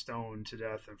going to be stoned to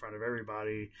death in front of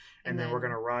everybody, and then we're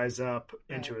going to rise up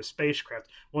into a spacecraft.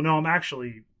 Well, no, I'm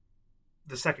actually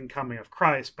the second coming of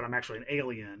Christ, but I'm actually an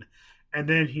alien. And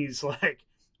then he's like,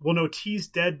 well, no, T's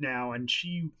dead now, and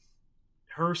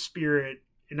her spirit,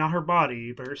 not her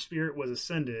body, but her spirit was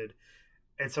ascended.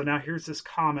 And so now here's this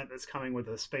comet that's coming with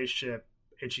a spaceship,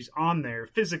 and she's on there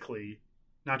physically,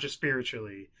 not just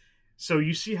spiritually. So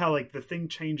you see how like the thing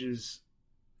changes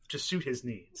to suit his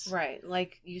needs. Right.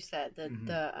 Like you said,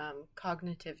 the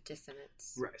cognitive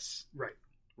dissonance. Rice.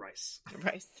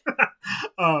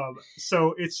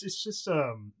 So it's just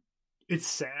it's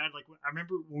sad. Like I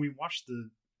remember when we watched the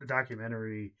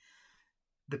documentary,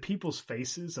 the people's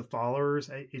faces of followers,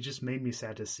 it just made me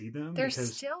sad to see them. They're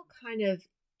still kind of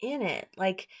in it,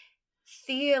 like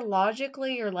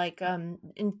theologically, or like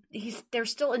they're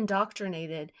still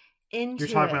indoctrinated into.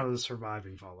 You're talking about the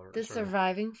surviving followers. The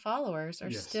surviving followers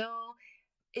are still.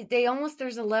 They almost,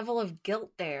 there's a level of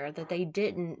guilt there that they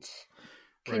didn't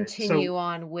continue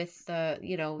on with the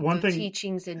the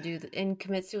teachings and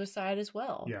commit suicide as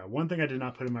well. Yeah, one thing I did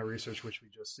not put in my research, which we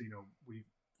just we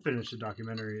finished the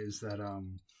documentary, is that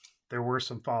there were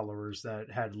some followers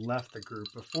that had left the group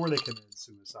before they committed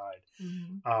suicide,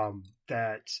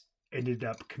 that ended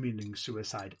up committing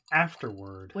suicide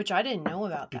afterward, which I didn't know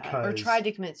about that, or tried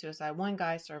to commit suicide. One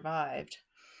guy survived,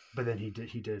 but then he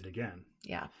did it again.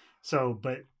 Yeah. So,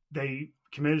 but they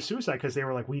committed suicide because they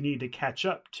were like, we need to catch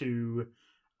up to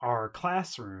our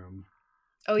classroom.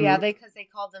 Oh yeah, because they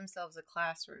called themselves a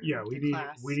classroom. Yeah, we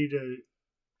need to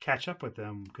catch up with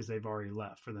them because they've already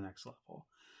left for the next level.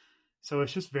 So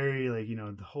it's just very like,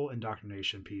 the whole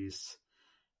indoctrination piece.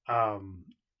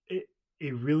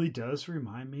 It really does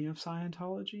remind me of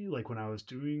Scientology, like when I was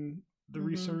doing the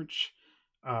research.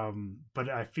 But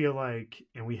I feel like,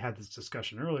 and we had this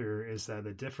discussion earlier, is that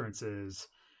the difference is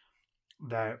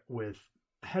that with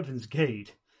Heaven's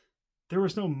Gate, there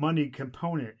was no money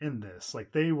component in this.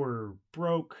 Like they were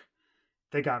broke.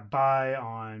 They got by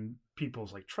on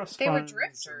people's like trust funds. They were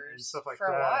drifters and stuff like for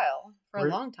a while, for a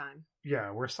long time.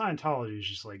 Yeah, where Scientology is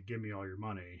just like, give me all your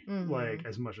money, like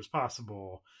as much as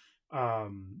possible.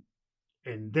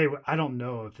 And I don't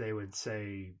know if they would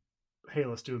say, hey,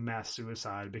 let's do a mass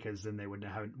suicide, because then they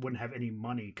wouldn't have any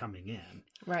money coming in.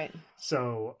 Right.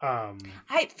 So,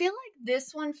 I feel like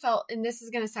this one felt, and this is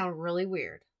going to sound really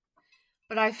weird,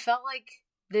 but I felt like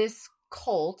this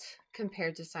cult,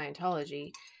 compared to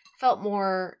Scientology, felt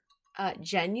more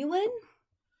genuine.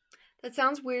 That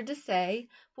sounds weird to say,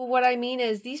 but what I mean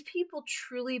is these people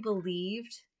truly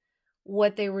believed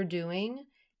what they were doing.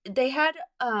 They had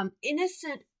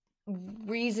innocent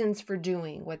reasons for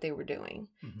doing what they were doing.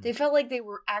 They felt like they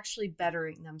were actually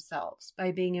bettering themselves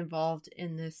by being involved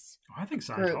in this. I think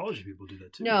Scientology people do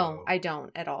that too. No, I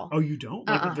don't at all. Oh, you don't?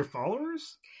 Like their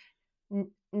followers?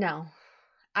 No.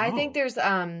 I think there's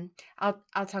I'll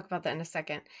talk about that in a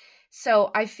second.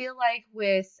 So I feel like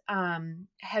with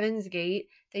Heaven's Gate,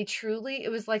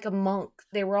 it was like a monk.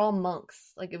 They were all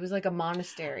monks. Like it was like a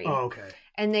monastery. Oh, okay.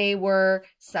 And they were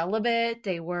celibate.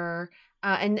 They were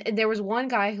and there was one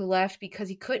guy who left because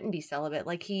he couldn't be celibate.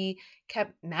 Like he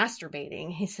kept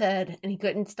masturbating, he said, and he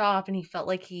couldn't stop, and he felt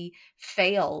like he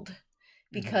failed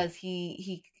because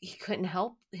he couldn't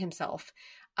help himself.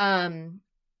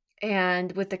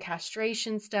 And with the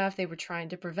castration stuff, they were trying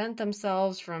to prevent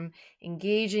themselves from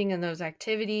engaging in those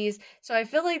activities. So I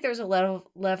feel like there's a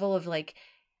level of like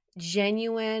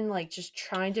genuine, like just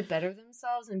trying to better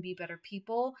themselves and be better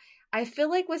people. I feel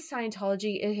like with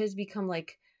Scientology, it has become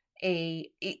like a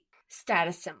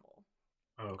status symbol.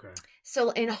 Oh, okay.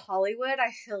 So in Hollywood, I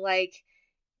feel like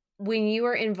when you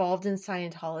are involved in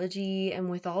Scientology and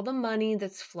with all the money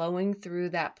that's flowing through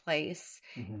that place,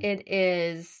 it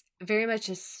is very much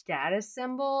a status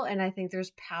symbol. And I think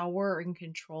there's power and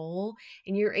control.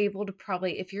 And you're able to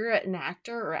probably, if you're an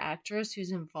actor or actress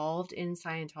who's involved in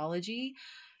Scientology,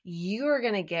 you're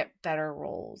going to get better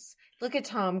roles. Look at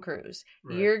Tom Cruise.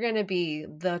 Right. You're going to be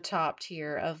the top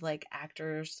tier of like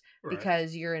actors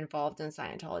because you're involved in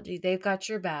Scientology. They've got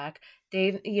your back.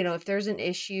 If there's an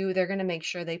issue, they're going to make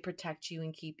sure they protect you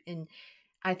and keep in.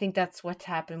 I think that's what's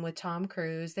happened with Tom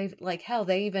Cruise. They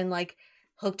even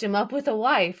hooked him up with a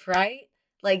wife, right?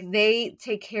 Like they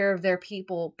take care of their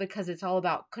people because it's all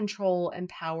about control and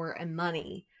power and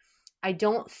money. I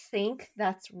don't think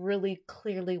that's really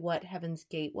clearly what Heaven's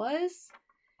Gate was.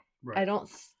 Right.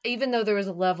 Even though there was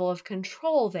a level of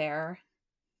control there,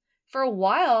 for a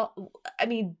while, I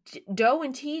mean, Doe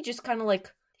and T just kind of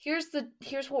like, here's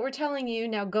what we're telling you,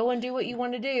 now go and do what you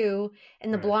want to do,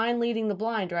 and the blind leading the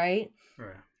blind, right?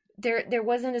 Right. There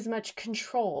wasn't as much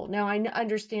control. Now I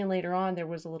understand later on there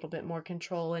was a little bit more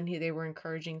control, and they were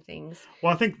encouraging things.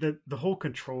 Well, I think that the whole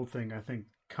control thing, I think,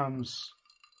 comes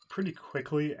pretty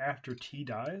quickly after T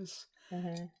dies.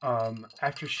 Mm-hmm.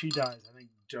 After she dies, I think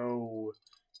Doe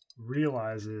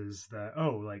realizes that,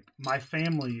 like, my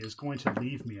family is going to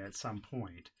leave me at some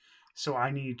point, so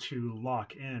I need to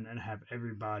lock in and have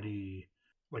everybody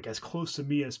like as close to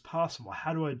me as possible.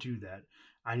 How do I do that?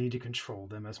 I need to control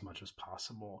them as much as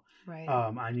possible. Right.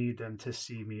 I need them to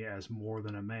see me as more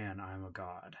than a man. I'm a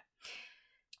god.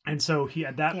 And so he,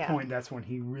 at that point, that's when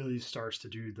he really starts to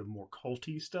do the more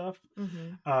culty stuff,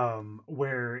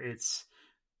 where it's,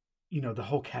 the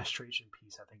whole castration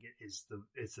piece. I think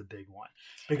it's the big one.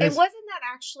 Because it wasn't that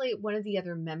actually one of the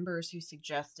other members who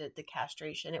suggested the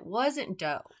castration. It wasn't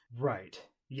Doe. Right.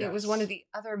 Yes. It was one of the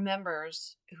other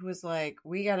members who was like,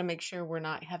 we got to make sure we're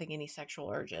not having any sexual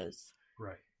urges.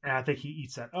 Right. And I think he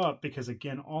eats that up because,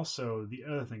 again, also the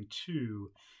other thing too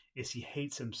is he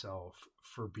hates himself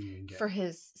for being gay. For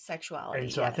his sexuality.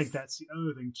 And so I think that's the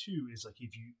other thing too, is like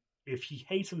if he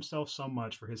hates himself so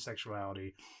much for his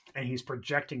sexuality and he's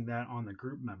projecting that on the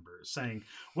group members, saying,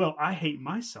 well, I hate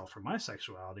myself for my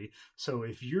sexuality, so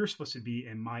if you're supposed to be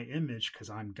in my image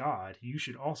because I'm God, you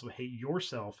should also hate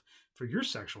yourself for your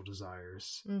sexual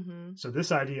desires. Mm-hmm. So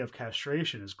this idea of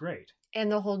castration is great.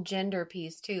 And the whole gender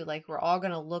piece too, like we're all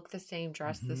going to look the same,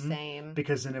 dress the same.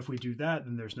 Because then if we do that,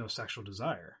 then there's no sexual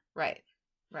desire. Right.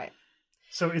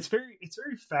 So it's very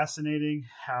fascinating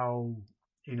how,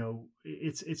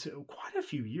 it's quite a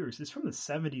few years. It's from the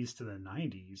 70s to the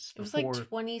 90s. It was like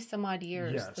 20 some odd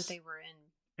years that they were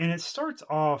in. And it starts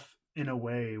off in a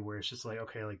way where it's just like,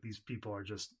 okay, like these people are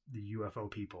just the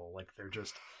UFO people. Like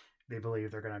they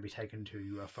believe they're going to be taken to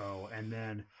a UFO. And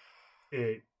then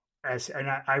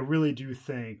I really do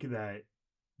think that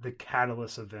the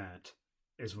catalyst event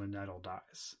is when Nettle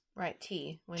dies. Right.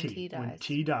 When T dies. When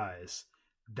T dies,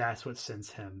 that's what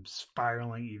sends him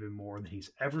spiraling even more than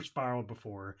he's ever spiraled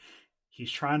before.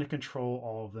 He's trying to control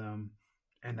all of them,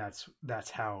 and that's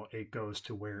how it goes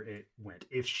to where it went.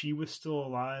 If she was still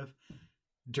alive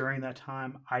during that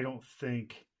time, I don't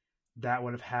think that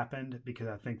would have happened, because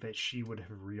I think that she would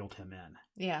have reeled him in.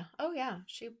 Yeah. Oh yeah.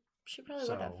 She probably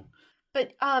would have.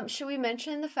 But should we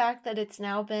mention the fact that it's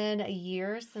now been a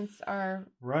year since our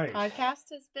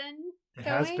podcast has been going? It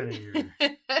has been a year.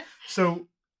 So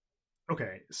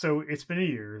it's been a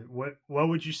year. What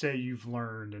would you say you've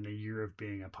learned in a year of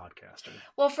being a podcaster?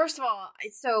 Well, first of all,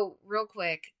 so real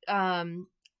quick, I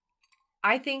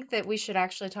think that we should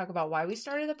actually talk about why we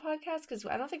started the podcast, because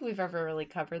I don't think we've ever really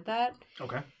covered that.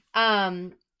 Okay.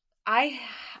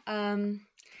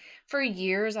 For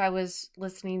years I was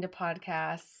listening to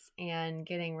podcasts and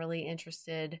getting really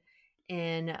interested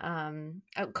in,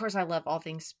 of course I love all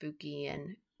things spooky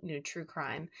and, true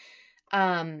crime.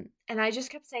 And I just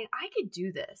kept saying, I could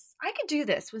do this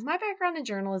with my background in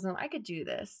journalism. I could do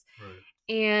this. Right.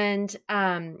 And,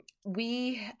 in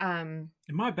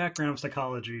my background of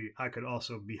psychology, I could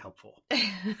also be helpful.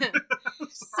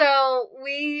 So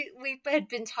we had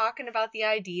been talking about the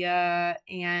idea,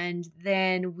 and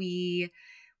then we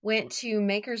went to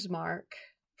Maker's Mark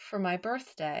for my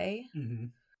birthday,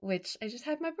 which I just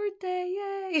had my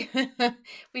birthday. Yay.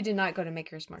 We did not go to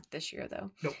Maker's Mark this year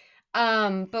though. Nope.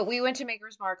 But we went to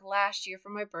Maker's Mark last year for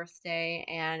my birthday,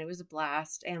 and it was a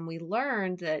blast. And we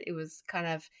learned that it was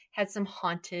had some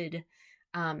haunted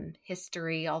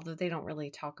history, although they don't really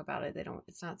talk about it.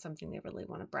 It's not something they really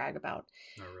want to brag about.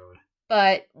 Not really.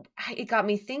 But it got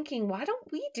me thinking, why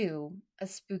don't we do a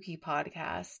spooky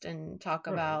podcast and talk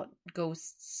about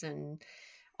ghosts and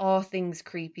all things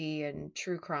creepy and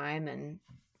true crime and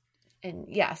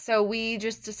yeah. So we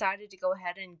just decided to go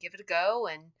ahead and give it a go.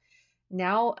 And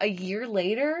now a year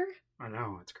later, I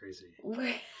know, it's crazy.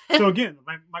 So again,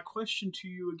 my question to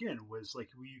you again was like,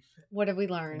 what have we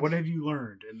learned? What have you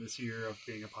learned in this year of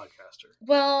being a podcaster?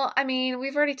 Well, I mean,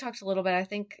 we've already talked a little bit. I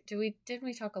think, didn't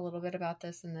we talk a little bit about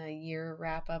this in the year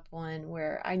wrap up one,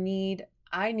 where I need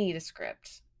a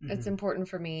script. Mm-hmm. It's important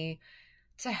for me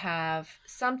to have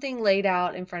something laid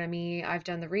out in front of me. I've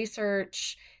done the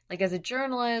research, like as a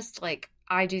journalist, like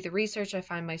I do the research, I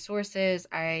find my sources,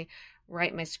 I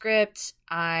write my script,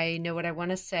 I know what I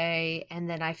want to say, and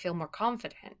then I feel more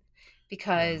confident.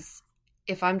 Because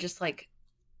if I'm just like,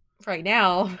 right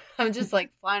now, I'm just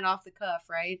like flying off the cuff,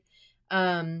 right?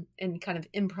 And kind of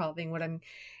improvising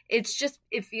it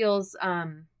feels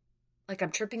like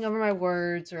I'm tripping over my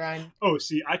words, or I'm... Oh,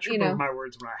 see, I trip over my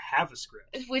words when I have a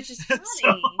script. Which is funny.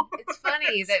 It's it's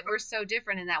funny that we're so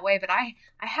different in that way, but I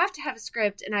have to have a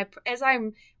script, and as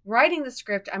I'm writing the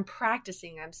script, I'm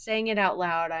practicing, I'm saying it out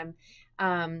loud,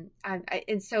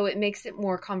 and so it makes it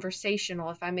more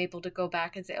conversational if I'm able to go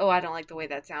back and say, oh, I don't like the way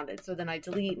that sounded. So then I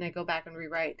delete and I go back and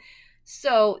rewrite.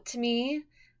 So to me,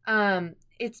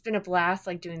 it's been a blast,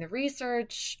 like doing the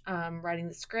research, writing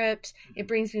the script. It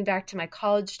brings me back to my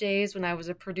college days when I was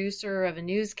a producer of a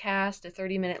newscast, a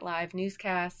 30-minute live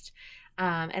newscast.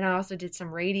 And I also did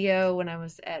some radio when I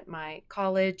was at my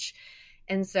college.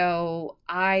 And so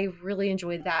I really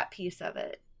enjoyed that piece of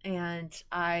it. And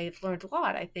I've learned a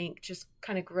lot, I think, just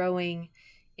kind of growing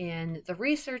in the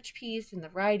research piece and the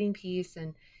writing piece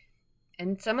and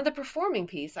some of the performing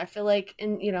piece. I feel like,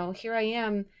 here I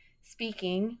am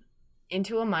speaking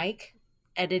into a mic,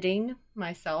 editing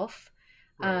myself,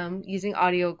 Right. Using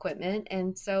audio equipment.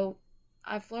 And so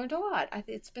I've learned a lot.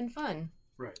 It's been fun.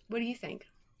 Right. What do you think?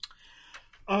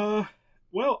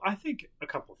 Well, I think a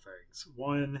couple things.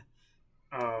 One,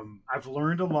 I've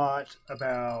learned a lot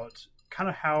about kind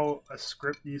of how a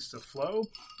script needs to flow,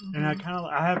 and I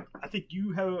think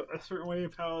you have a certain way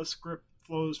of how a script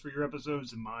flows for your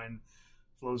episodes, and mine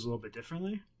flows a little bit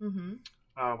differently,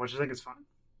 which I think is fun.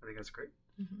 I think that's great.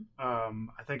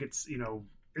 I think it's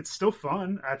still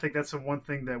fun. I think that's the one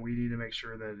thing that we need to make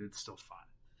sure that it's still fun.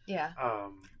 Yeah.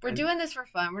 We're doing this for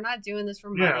fun. We're not doing this for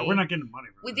money. Yeah, we're not getting money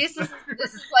for this.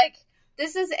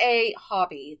 This is a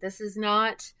hobby. This is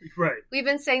not right. We've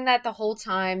been saying that the whole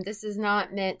time. This is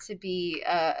not meant to be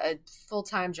a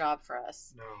full-time job for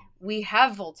us. No. We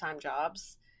have full-time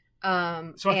jobs.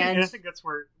 I think that's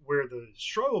where the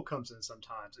struggle comes in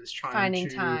sometimes, is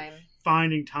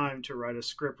finding time to write a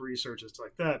script, research, and stuff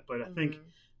like that. But I think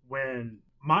when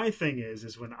my thing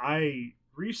is when I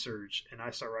research and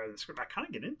I start writing the script, I kind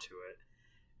of get into it,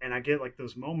 and I get like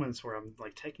those moments where I'm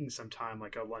like taking some time,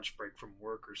 like a lunch break from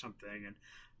work or something, and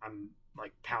I'm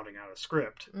like pounding out a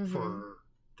script for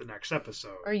the next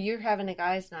episode. Or you're having a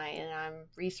guy's night and I'm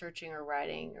researching or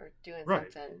writing or doing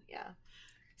something. Yeah.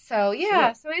 So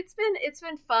it's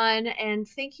been fun, and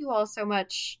thank you all so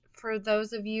much for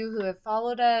those of you who have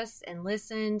followed us and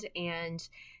listened and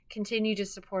continue to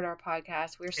support our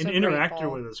podcast. We're so interacted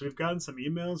grateful. with us. We've gotten some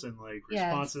emails and like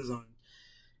responses on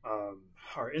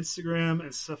our Instagram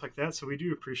and stuff like that. So we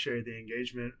do appreciate the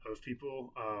engagement of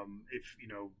people. If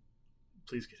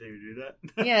please continue to do that.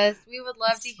 Yes, we would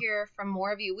love to hear from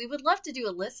more of you. We would love to do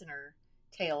a listener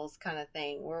tales kind of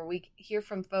thing where we hear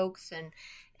from folks and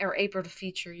are able to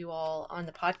feature you all on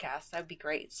the podcast. That'd be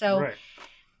great. So,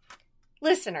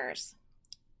 listeners,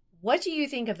 what do you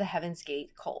think of the Heaven's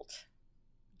Gate cult?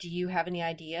 Do you have any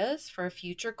ideas for a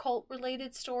future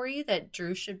cult-related story that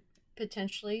Drew should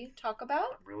potentially talk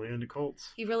about? I'm really into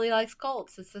cults. He really likes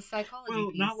cults. It's the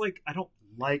psychology piece. Not like, I don't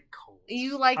like cults.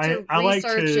 You like to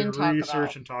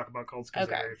research and talk about cults because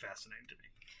they're very fascinating to me.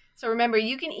 So remember,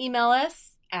 you can email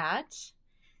us at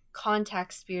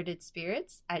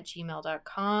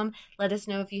contactspiritedspirits@gmail.com. Let us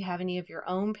know if you have any of your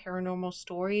own paranormal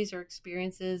stories or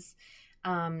experiences,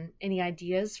 any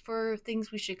ideas for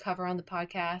things we should cover on the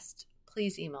podcast.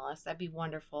 Please email us. That'd be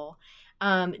wonderful.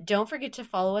 Don't forget to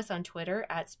follow us on Twitter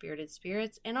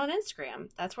 @SpiritedSpirits and on Instagram.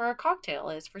 That's where our cocktail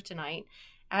is for tonight,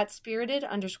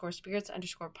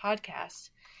 @spirited_spirits_podcast.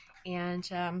 And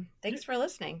thanks for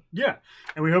listening. Yeah.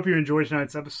 And we hope you enjoyed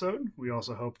tonight's episode. We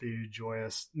also hope that you enjoy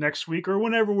us next week or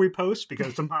whenever we post,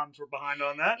 because sometimes we're behind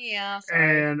on that. Yeah.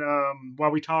 Sorry. And while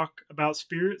we talk about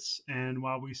spirits and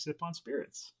while we sip on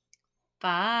spirits.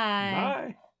 Bye.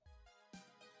 Bye.